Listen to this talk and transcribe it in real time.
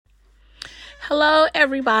Hello,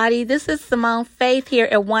 everybody. This is Simone Faith here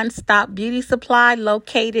at One Stop Beauty Supply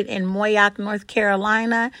located in Moyock, North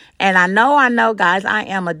Carolina. And I know, guys, I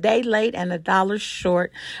am a day late and $1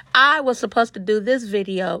 short. I was supposed to do this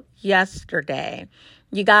video yesterday.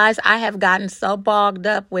 You guys, I have gotten so bogged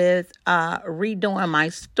up with redoing my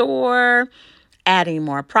store, adding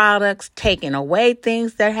more products, taking away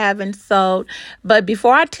things that haven't sold. But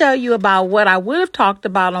before I tell you about what I would have talked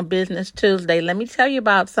about on Business Tuesday, let me tell you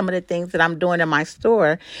about some of the things that I'm doing in my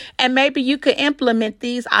store. And maybe you could implement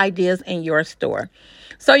these ideas in your store.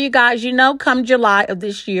 So you guys, come July of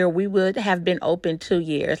this year, we would have been open 2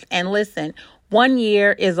 years. And listen, 1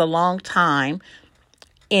 year is a long time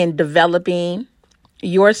in developing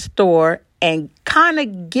your store and kind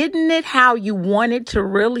of getting it how you want it to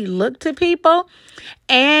really look to people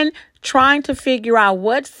and trying to figure out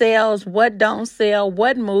what sells, what don't sell,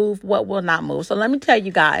 what move, what will not move. So let me tell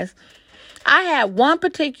you guys, I had one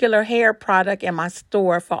particular hair product in my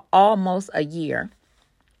store for almost a year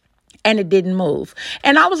and it didn't move.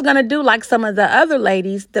 And I was going to do like some of the other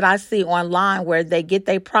ladies that I see online where they get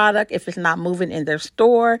their product. If it's not moving in their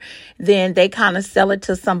store, then they kind of sell it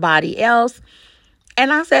to somebody else.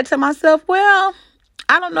 And I said to myself, well,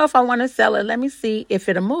 I don't know if I want to sell it. Let me see if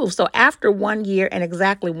it'll move. So after 1 year and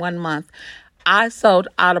exactly 1 month, I sold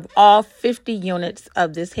out of all 50 units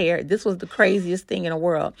of this hair. This was the craziest thing in the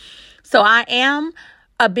world. So I am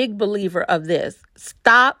a big believer of this.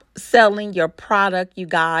 Stop selling your product, you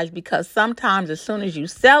guys, because sometimes as soon as you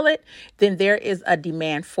sell it, then there is a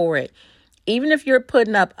demand for it. Even if you're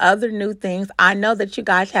putting up other new things, I know that you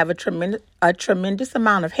guys have a tremendous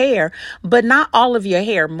amount of hair, but not all of your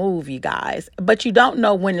hair move, you guys. But you don't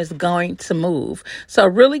know when it's going to move. So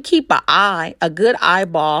really keep a good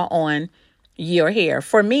eyeball on your hair.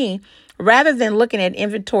 For me, rather than looking at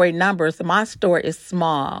inventory numbers, my store is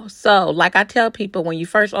small. So like I tell people, when you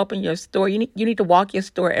first open your store, you need to walk your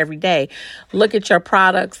store every day. Look at your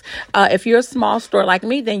products. If you're a small store like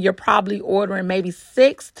me, then you're probably ordering maybe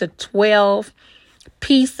 6 to 12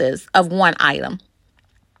 pieces of one item.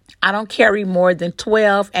 I don't carry more than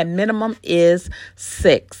 12 and minimum is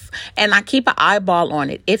 6. And I keep an eyeball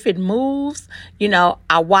on it. If it moves,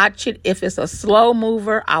 I watch it. If it's a slow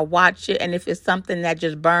mover, I watch it. And if it's something that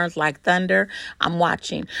just burns like thunder, I'm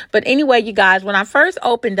watching. But anyway, you guys, when I first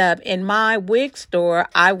opened up in my wig store,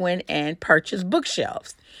 I went and purchased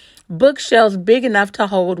bookshelves. Bookshelves big enough to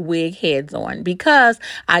hold wig heads on because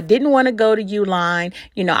I didn't want to go to Uline.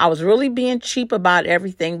 I was really being cheap about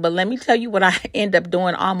everything. But let me tell you what I end up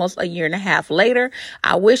doing almost a year and a half later.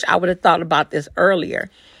 I wish I would have thought about this earlier.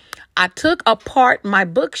 I took apart my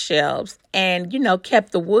bookshelves and,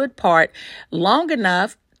 kept the wood part long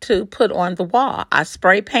enough to put on the wall. I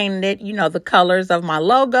spray painted it, the colors of my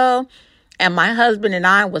logo. And my husband and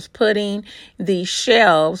I was putting the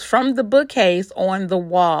shelves from the bookcase on the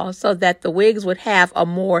wall so that the wigs would have a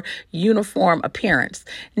more uniform appearance.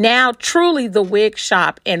 Now, truly, the wig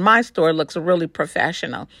shop in my store looks really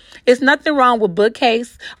professional. It's nothing wrong with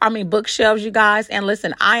bookshelves, you guys. And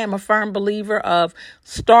listen, I am a firm believer of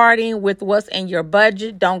starting with what's in your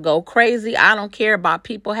budget. Don't go crazy. I don't care about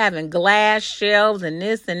people having glass shelves and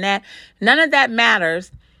this and that. None of that matters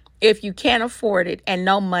if you can't afford it and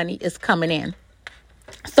no money is coming in.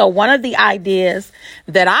 So one of the ideas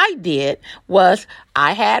that I did was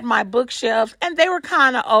I had my bookshelves and they were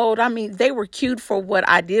kind of old. They were cute for what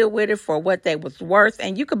I did with it, for what they was worth.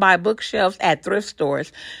 And you could buy bookshelves at thrift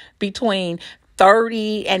stores between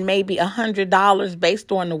 $30 and maybe $100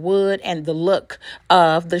 based on the wood and the look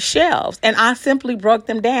of the shelves. And I simply broke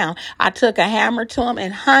them down. I took a hammer to them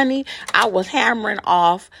and honey, I was hammering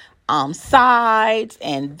off sides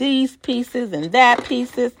and these pieces and that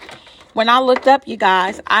pieces. When I looked up, you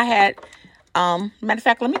guys, I had, matter of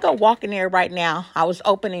fact, let me go walk in there right now. I was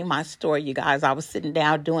opening my store, you guys. I was sitting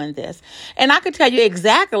down doing this. And I could tell you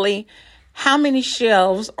exactly how many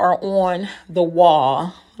shelves are on the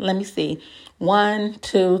wall. Let me see. 1,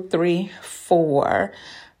 2, 3, 4,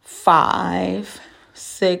 5,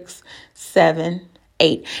 6, 7,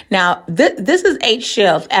 8. Now, this is 8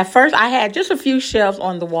 shelves. At first, I had just a few shelves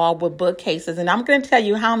on the wall with bookcases, and I'm going to tell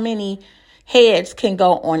you how many heads can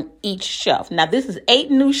go on each shelf. Now, this is 8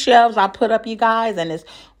 new shelves I put up, you guys, and it's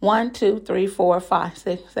 1, 2, 3, 4, 5,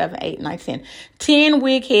 6, 7, 8, 9, 10. 10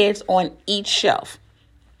 wig heads on each shelf.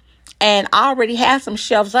 And I already had some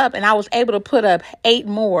shelves up, and I was able to put up 8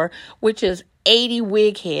 more, which is 80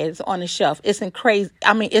 wig heads on the shelf. It's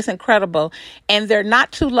incredible. And they're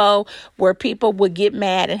not too low where people would get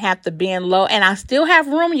mad and have to bend low. And I still have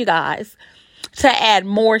room, you guys, to add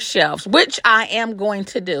more shelves, which I am going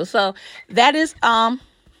to do. So that is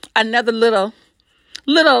another little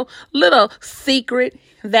secret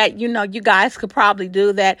that, you guys could probably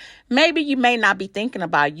do that maybe you may not be thinking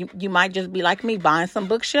about. You might just be like me, buying some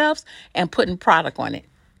bookshelves and putting product on it.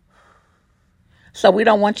 So we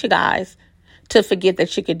don't want you guys to forget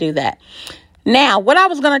that you could do that. Now, what I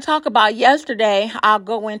was going to talk about yesterday, I'll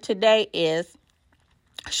go in today is,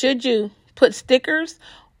 should you put stickers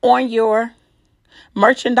on your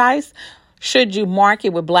merchandise? Should you mark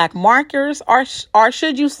it with black markers, or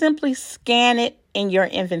should you simply scan it in your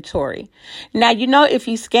inventory? Now, if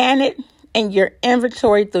you scan it in your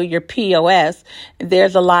inventory through your POS,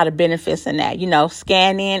 there's a lot of benefits in that.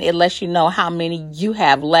 Scanning, it lets you know how many you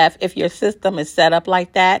have left. If your system is set up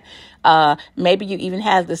like that, maybe you even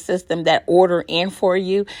have the system that order in for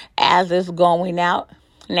you as it's going out.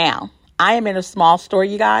 Now, I am in a small store,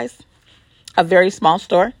 you guys, a very small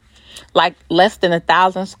store, like less than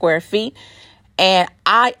 1,000 square feet. And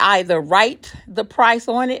I either write the price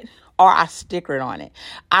on it or I sticker it on it.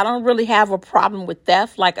 I don't really have a problem with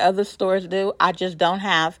theft like other stores do. I just don't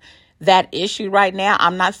have that issue right now.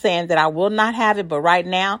 I'm not saying that I will not have it, but right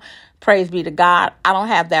now, praise be to God, I don't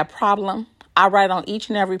have that problem. I write on each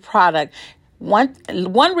and every product. One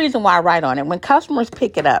reason why I write on it, when customers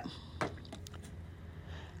pick it up,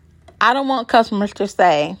 I don't want customers to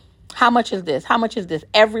say, how much is this? How much is this?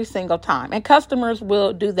 Every single time. And customers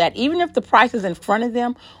will do that, even if the price is in front of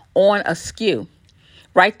them on a SKU.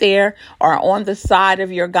 Right there, or on the side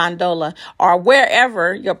of your gondola, or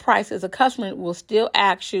wherever your price is, a customer will still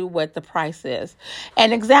ask you what the price is.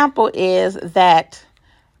 An example is that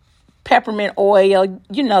peppermint oil,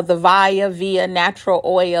 the Via natural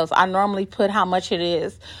oils. I normally put how much it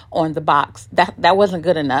is on the box. That wasn't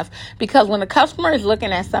good enough, because when a customer is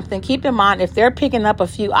looking at something, keep in mind, if they're picking up a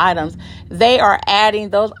few items, they are adding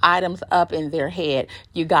those items up in their head,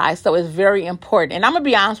 you guys. So it's very important. And I'm going to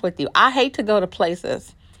be honest with you. I hate to go to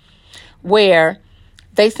places where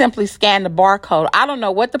they simply scan the barcode. I don't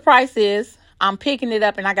know what the price is. I'm picking it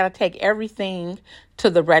up and I got to take everything to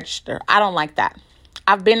the register. I don't like that.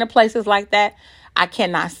 I've been to places like that. I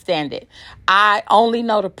cannot stand it. I only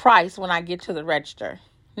know the price when I get to the register.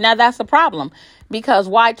 Now, that's a problem, because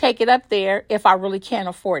why take it up there if I really can't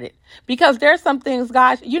afford it? Because there's some things,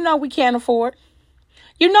 guys, we can't afford.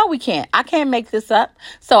 We can't. I can't make this up.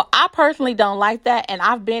 So I personally don't like that. And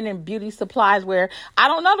I've been in beauty supplies where I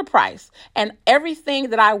don't know the price. And everything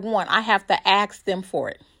that I want, I have to ask them for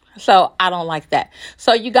it. So I don't like that.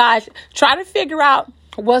 So you guys try to figure out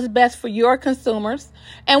what's best for your consumers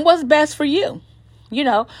and what's best for you.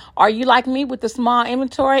 Are you like me with the small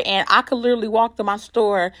inventory? And I could literally walk to my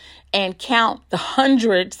store and count the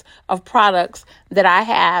hundreds of products that I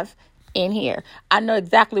have in here. I know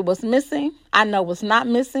exactly what's missing. I know what's not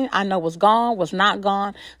missing. I know what's gone, what's not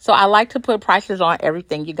gone. So I like to put prices on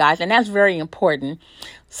everything, you guys. And that's very important.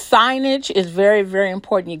 Signage is very, very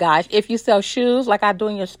important, you guys. If you sell shoes like I do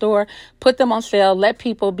in your store, put them on sale. Let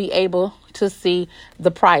people be able to see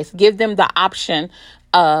the price. Give them the option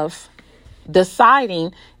of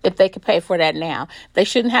deciding if they could pay for that now. They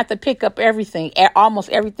shouldn't have to pick up everything, almost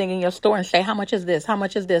everything in your store, and say, how much is this? How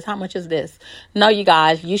much is this? How much is this? No, you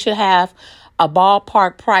guys, you should have a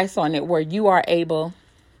ballpark price on it where you are able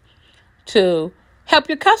to help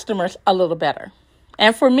your customers a little better.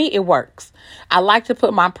 And for me, it works. I like to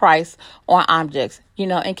put my price on objects,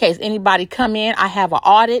 in case anybody come in, I have an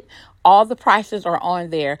audit. All the prices are on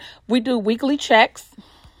there. We do weekly checks,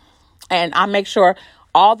 and I make sure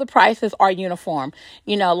all the prices are uniform.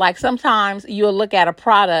 Like sometimes you'll look at a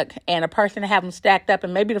product and a person have them stacked up,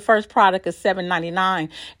 and maybe the first product is $7.99.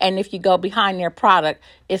 And if you go behind their product,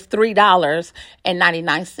 it's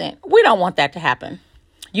 $3.99. We don't want that to happen.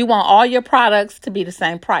 You want all your products to be the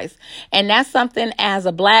same price. And that's something as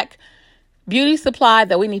a Black beauty supply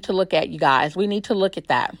that we need to look at, you guys. We need to look at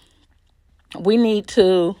that. We need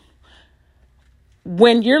to,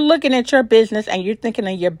 when you're looking at your business and you're thinking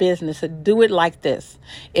of your business, do it like this.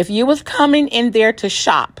 If you was coming in there to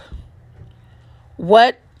shop,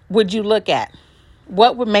 what would you look at?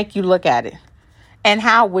 What would make you look at it? And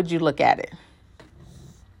how would you look at it?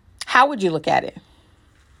 How would you look at it?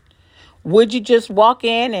 Would you just walk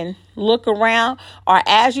in and look around? Or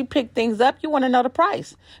as you pick things up, you want to know the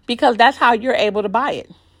price, because that's how you're able to buy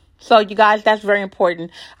it. So, you guys, that's very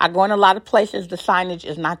important. I go in a lot of places, the signage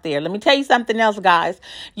is not there. Let me tell you something else, guys.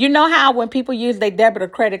 You know how when people use their debit or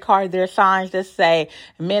credit card, there are signs that say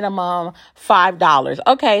minimum $5.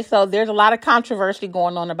 Okay, so there's a lot of controversy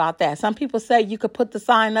going on about that. Some people say you could put the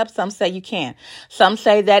sign up. Some say you can't. Some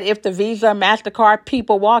say that if the Visa or MasterCard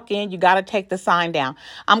people walk in, you got to take the sign down.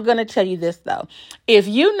 I'm going to tell you this, though. If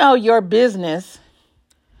you know your business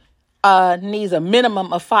needs a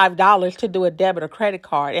minimum of $5 to do a debit or credit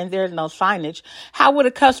card and there's no signage, how would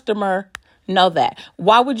a customer Know that.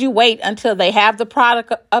 Why would you wait until they have the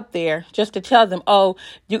product up there just to tell them, oh,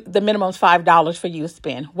 the minimum is $5 for you to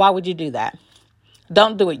spend? Why would you do that?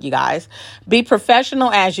 Don't do it, you guys. Be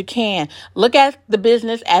professional as you can. Look at the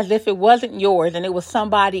business as if it wasn't yours and it was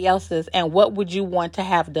somebody else's. And what would you want to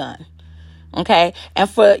have done? Okay. And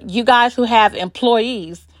for you guys who have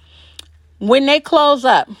employees, when they close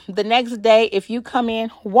up the next day, if you come in,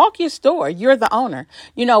 walk your store. You're the owner.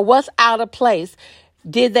 You know, what's out of place?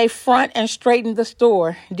 Did they front and straighten the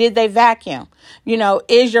store? Did they vacuum? You know,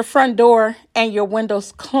 is your front door and your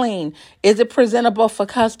windows clean? Is it presentable for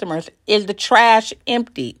customers? Is the trash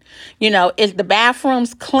emptied? You know, is the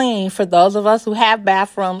bathrooms clean for those of us who have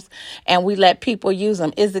bathrooms and we let people use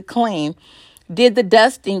them? Is it clean? Did the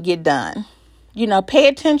dusting get done? You know, pay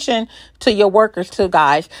attention to your workers too,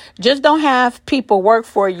 guys. Just don't have people work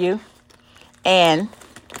for you and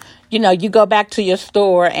you know, you go back to your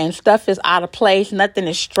store and stuff is out of place. Nothing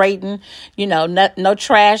is straightened. You know, no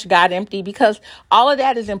trash got empty, because all of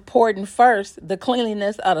that is important. First, the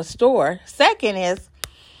cleanliness of the store. Second is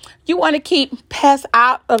you want to keep pests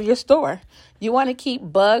out of your store. You want to keep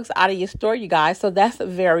bugs out of your store, you guys. So that's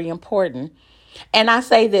very important. And I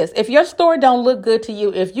say this, if your store don't look good to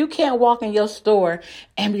you, if you can't walk in your store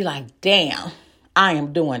and be like, damn, I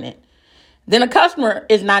am doing it, then a customer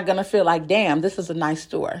is not going to feel like, damn, this is a nice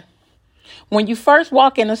store. When you first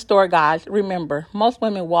walk in a store, guys, remember, most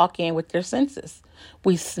women walk in with their senses.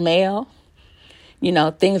 We smell, you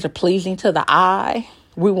know, things are pleasing to the eye.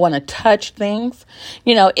 We want to touch things.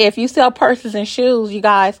 You know, if you sell purses and shoes, you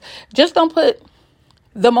guys, just don't put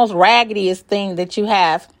the most raggediest thing that you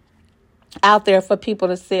have out there for people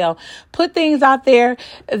to sell. Put things out there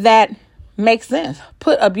that make sense.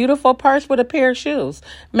 Put a beautiful purse with a pair of shoes.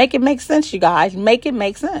 Make it make sense, you guys. Make it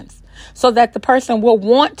make sense, so that the person will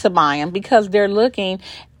want to buy them because they're looking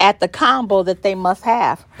at the combo that they must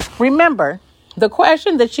have. Remember, the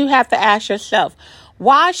question that you have to ask yourself,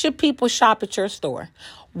 why should people shop at your store?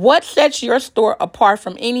 What sets your store apart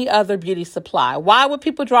from any other beauty supply? Why would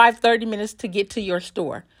people drive 30 minutes to get to your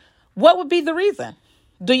store? What would be the reason?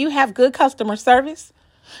 Do you have good customer service?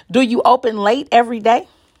 Do you open late every day?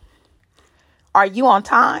 Are you on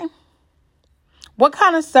time? What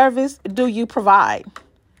kind of service do you provide?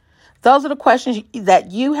 Those are the questions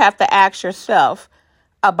that you have to ask yourself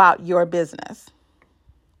about your business.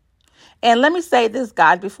 And let me say this,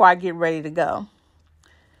 guys, before I get ready to go.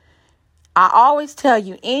 I always tell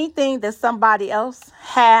you, anything that somebody else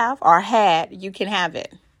have or had, you can have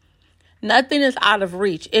it. Nothing is out of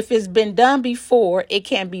reach. If it's been done before, it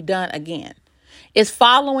can be done again. It's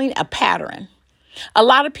following a pattern. A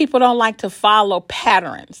lot of people don't like to follow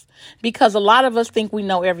patterns because a lot of us think we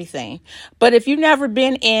know everything. But if you've never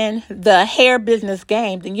been in the hair business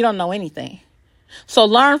game, then you don't know anything. So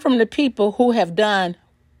learn from the people who have done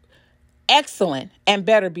excellent and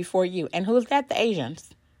better before you. And who's that? The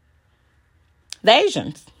Asians. The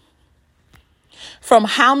Asians. From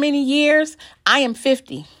how many years? I am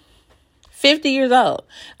 50 years old.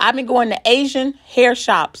 I've been going to Asian hair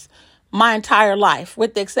shops my entire life,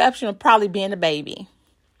 with the exception of probably being a baby.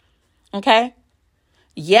 Okay?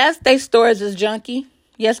 Yes, they stores is junky.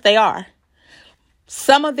 Yes, they are.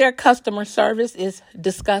 Some of their customer service is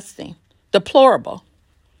disgusting, deplorable.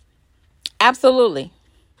 Absolutely.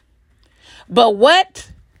 But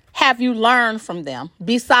what have you learned from them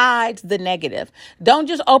besides the negative? Don't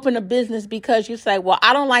just open a business because you say, well,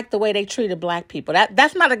 I don't like the way they treated black people.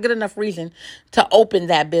 That's not a good enough reason to open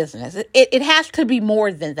that business. It has to be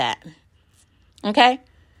more than that. Okay?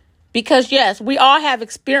 Because yes, we all have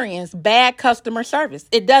experienced bad customer service.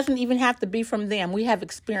 It doesn't even have to be from them. We have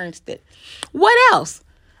experienced it. What else?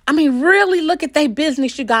 I mean, really look at their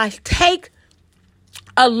business, you guys. Take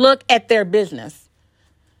a look at their business.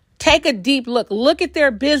 Take a deep look. Look at their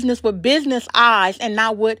business with business eyes and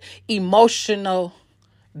not with emotional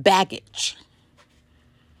baggage.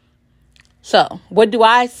 So, what do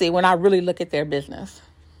I see when I really look at their business?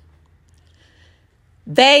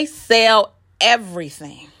 They sell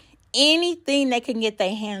everything. Anything they can get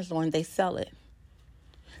their hands on, they sell it.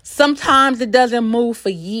 Sometimes it doesn't move for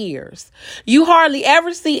years. You hardly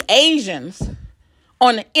ever see Asians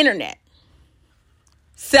on the internet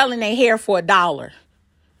selling their hair for $1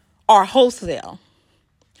 or wholesale.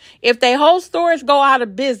 If their whole stores go out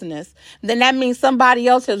of business, then that means somebody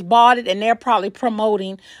else has bought it and they're probably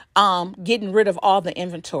promoting getting rid of all the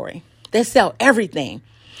inventory. They sell everything.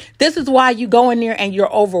 This is why you go in there and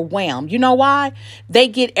you're overwhelmed. You know why? They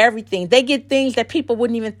get everything. They get things that people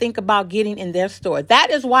wouldn't even think about getting in their store. That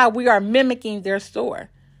is why we are mimicking their store.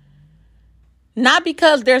 Not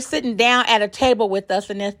because they're sitting down at a table with us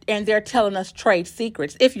and they're telling us trade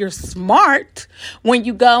secrets. If you're smart, when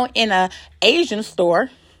you go in a Asian store,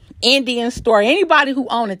 Indian store, anybody who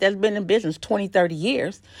owns it that's been in business 20, 30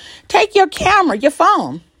 years, take your camera, your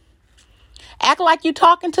phone, act like you're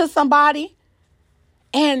talking to somebody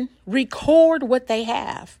and record what they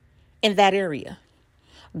have in that area.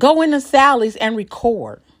 Go into Sally's and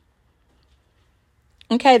record.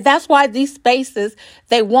 Okay, that's why these spaces,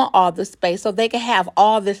 they want all the space so they can have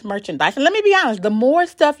all this merchandise. And let me be honest, the more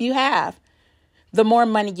stuff you have, the more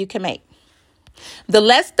money you can make. The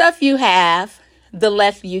less stuff you have, the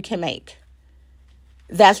less you can make.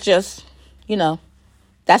 That's just,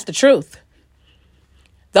 that's the truth.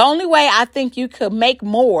 The only way I think you could make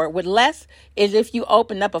more with less is if you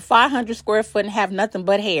open up a 500 square foot and have nothing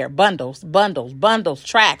but hair, bundles,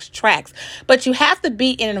 tracks. But you have to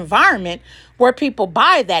be in an environment where people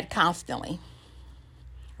buy that constantly.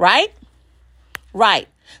 Right? Right.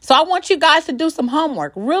 So I want you guys to do some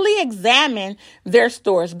homework. Really examine their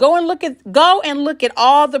stores. Go and look at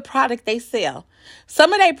all the product they sell.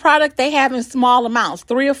 Some of their product they have in small amounts,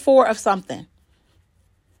 3 or 4 of something.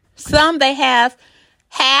 Some they have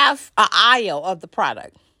half an aisle of the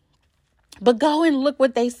product. But go and look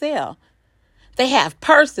what they sell. They have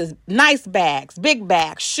purses, nice bags, big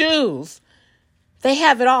bags, shoes. They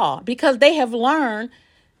have it all because they have learned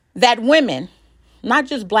that women, not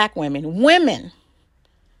just black women, women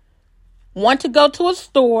want to go to a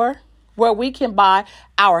store where we can buy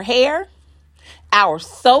our hair, our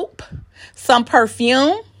soap, some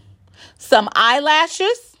perfume, some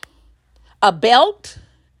eyelashes, a belt,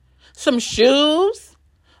 some shoes,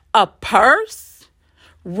 a purse,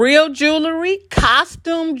 real jewelry,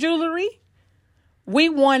 costume jewelry. We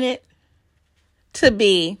want it to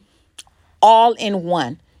be all in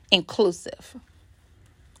one, inclusive.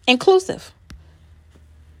 Inclusive.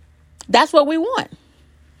 That's what we want.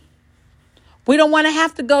 We don't want to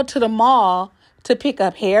have to go to the mall to pick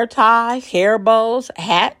up hair ties, hair bows,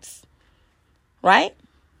 hats, right?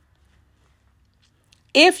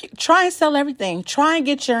 If you try and sell everything, try and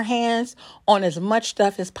get your hands on as much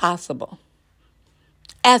stuff as possible.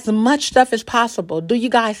 As much stuff as possible. Do you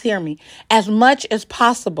guys hear me? As much as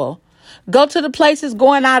possible. Go to the places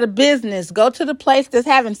going out of business. Go to the place that's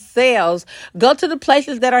having sales. Go to the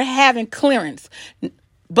places that are having clearance.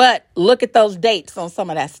 But look at those dates on some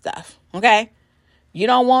of that stuff. Okay? You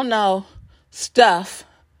don't want no stuff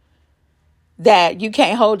that you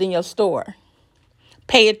can't hold in your store.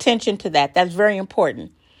 Pay attention to that. That's very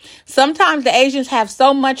important. Sometimes the Asians have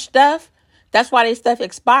so much stuff. That's why their stuff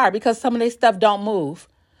expire, because some of their stuff don't move.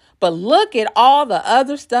 But look at all the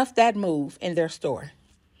other stuff that move in their store.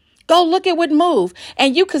 Go look at what move.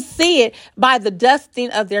 And you can see it by the dusting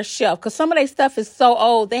of their shelf, because some of their stuff is so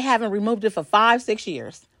old, they haven't removed it for 5-6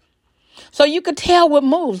 years. So you could tell what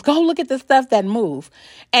moves. Go look at the stuff that move.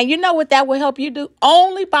 And you know what that will help you do?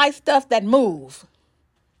 Only buy stuff that move.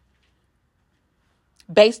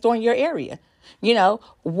 Based on your area.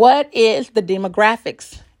 What is the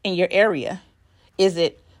demographics in your area? Is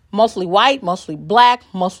it mostly white, mostly black,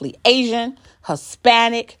 mostly Asian,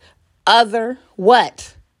 Hispanic, other?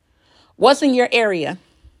 What? What's in your area?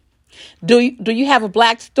 Do you have a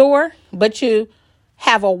black store, but you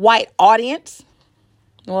have a white audience?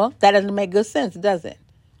 Well, that doesn't make good sense, does it?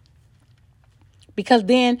 Because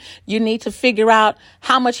then you need to figure out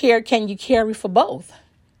how much hair can you carry for both.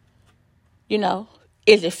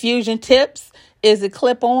 Is it fusion tips? Is it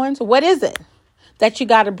clip-ons? What is it that you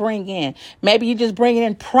got to bring in? Maybe you just bring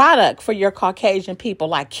in product for your Caucasian people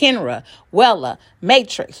like Kenra, Wella,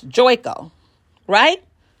 Matrix, Joico, right?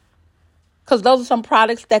 Because those are some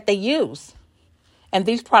products that they use. And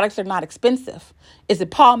these products are not expensive. Is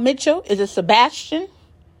it Paul Mitchell? Is it Sebastian?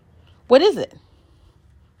 What is it?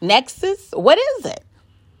 Nexus? What is it?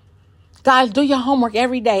 Guys, do your homework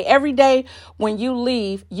every day. Every day when you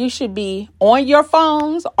leave, you should be on your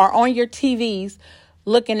phones or on your TVs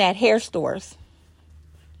looking at hair stores.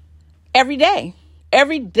 Every day.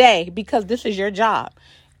 Every day, because this is your job.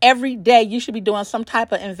 Every day you should be doing some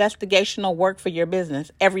type of investigational work for your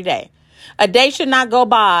business. Every day. A day should not go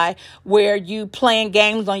by where you playing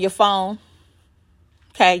games on your phone.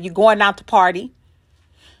 Okay, you're going out to party.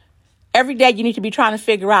 Every day you need to be trying to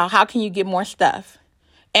figure out how can you get more stuff.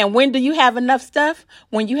 And when do you have enough stuff?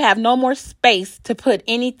 When you have no more space to put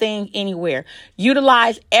anything anywhere.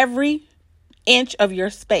 Utilize every inch of your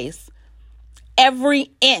space.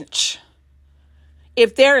 Every inch.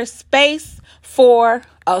 If there is space for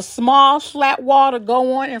a small flat wall to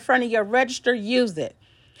go on in front of your register, use it.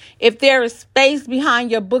 If there is space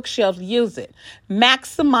behind your bookshelves, use it.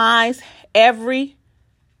 Maximize every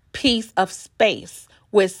piece of space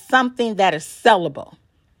with something that is sellable.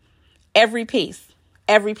 Every piece,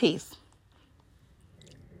 everything.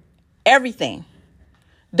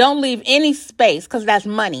 Don't leave any space, because that's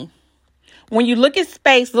money. When you look at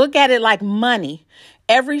space, look at it like money.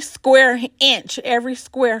 Every square inch, every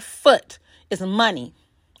square foot is money.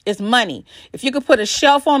 It's money. If you could put a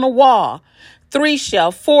shelf on the wall, 3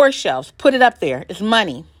 shelves, 4 shelves, put it up there. It's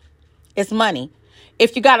money. It's money.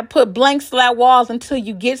 If you got to put blank slab walls until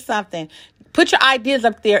you get something, put your ideas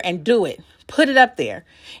up there and do it. Put it up there.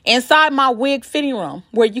 Inside my wig fitting room,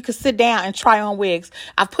 where you can sit down and try on wigs,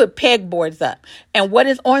 I've put pegboards up. And what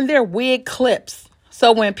is on there? Wig clips.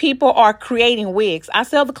 So when people are creating wigs, I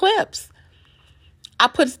sell the clips. I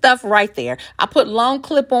put stuff right there. I put long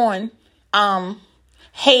clip-on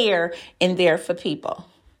hair in there for people.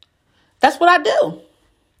 That's what I do.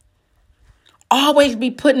 Always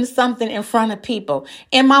be putting something in front of people.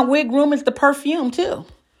 In my wig room is the perfume too.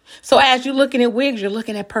 So as you're looking at wigs, you're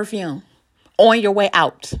looking at perfume on your way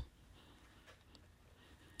out.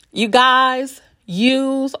 You guys,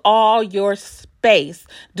 use all your space.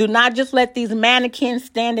 Do not just let these mannequins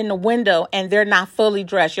stand in the window and they're not fully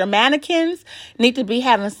dressed. Your mannequins need to be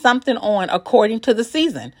having something on according to the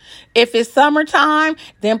season. If it's summertime,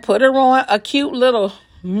 then put her on a cute little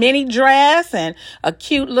mini dress and a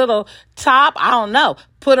cute little top. I don't know.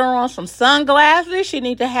 Put her on some sunglasses. She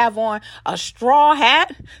need to have on a straw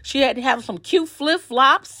hat. She had to have some cute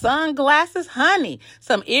flip-flops, sunglasses, honey,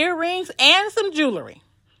 some earrings, and some jewelry.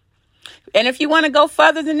 And if you want to go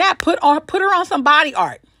further than that, put her on some body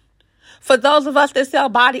art. For those of us that sell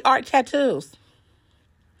body art tattoos,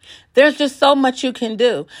 there's just so much you can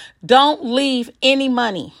do. Don't leave any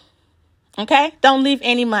money. Okay? Don't leave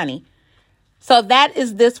any money. So that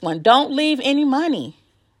is this one. Don't leave any money.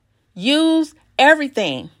 Use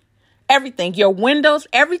everything. Everything. Your windows,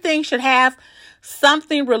 everything should have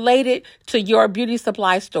something related to your beauty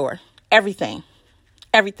supply store. Everything.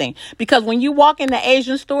 Everything. Because when you walk in the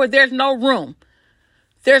Asian store, there's no room.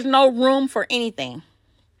 There's no room for anything.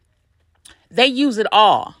 They use it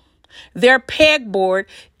all. Their pegboard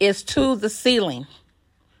is to the ceiling.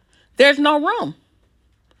 There's no room.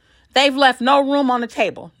 They've left no room on the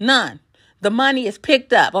table. None. The money is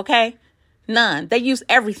picked up, okay? None. They use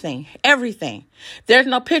everything. Everything. There's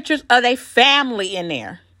no pictures of their family in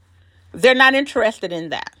there. They're not interested in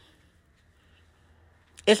that.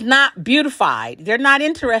 It's not beautified. They're not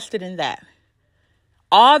interested in that.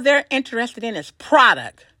 All they're interested in is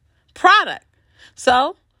product. Product.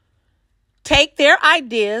 So take their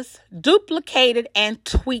ideas, duplicate it, and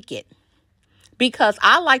tweak it. Because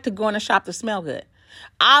I like to go in a shop that smell good.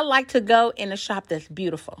 I like to go in a shop that's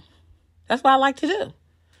beautiful. That's what I like to do.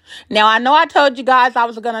 Now, I know I told you guys I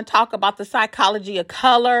was going to talk about the psychology of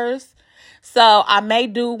colors. So I may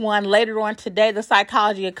do one later on today, the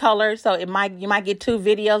psychology of colors. So you might get 2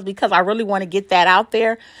 videos, because I really want to get that out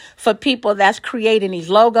there for people that's creating these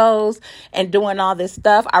logos and doing all this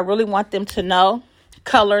stuff. I really want them to know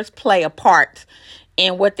colors play a part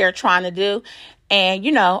in what they're trying to do. And,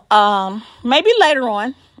 maybe later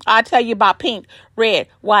on, I'll tell you about pink, red,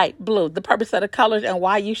 white, blue, the purpose of the colors and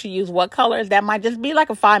why you should use what colors. That might just be like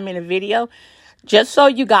a 5-minute video, just so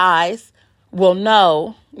you guys will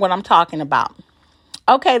know what I'm talking about.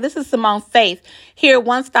 Okay, this is Simone Faith here at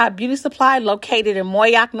One Stop Beauty Supply, located in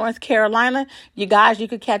Moyock, North Carolina. You guys, you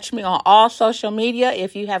can catch me on all social media.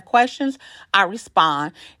 If you have questions, I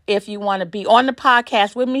respond. If you want to be on the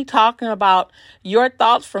podcast with me talking about your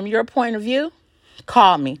thoughts from your point of view,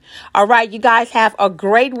 call me. All right, you guys have a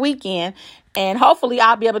great weekend, and hopefully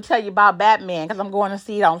I'll be able to tell you about Batman, because I'm going to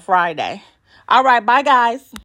see it on Friday. All right, bye guys.